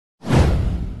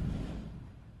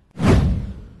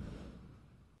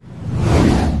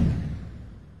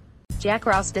Jack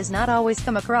Ross does not always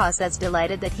come across as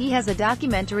delighted that he has a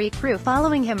documentary crew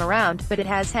following him around, but it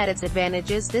has had its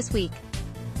advantages this week.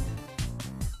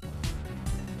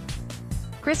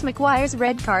 Chris Maguire's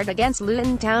red card against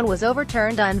Luton Town was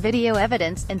overturned on video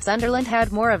evidence, and Sunderland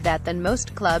had more of that than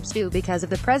most clubs do because of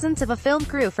the presence of a film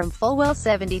crew from Fulwell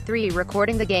 73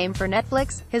 recording the game for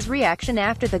Netflix. His reaction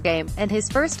after the game, and his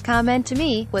first comment to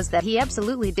me, was that he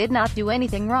absolutely did not do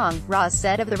anything wrong. Ross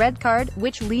said of the red card,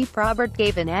 which Lee Probert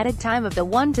gave in added time of the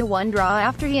 1-1 draw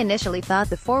after he initially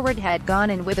thought the forward had gone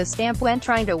in with a stamp when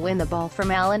trying to win the ball from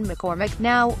Alan McCormick.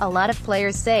 Now, a lot of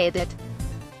players say that,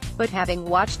 but having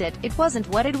watched it, it wasn't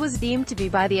what it was deemed to be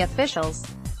by the officials.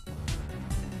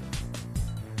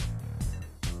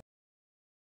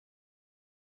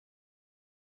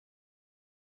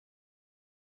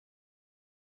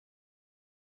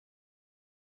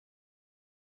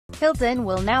 Hilton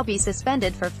will now be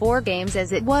suspended for 4 games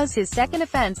as it was his second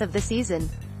offense of the season.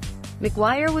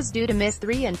 Maguire was due to miss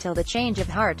 3 until the change of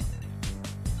heart.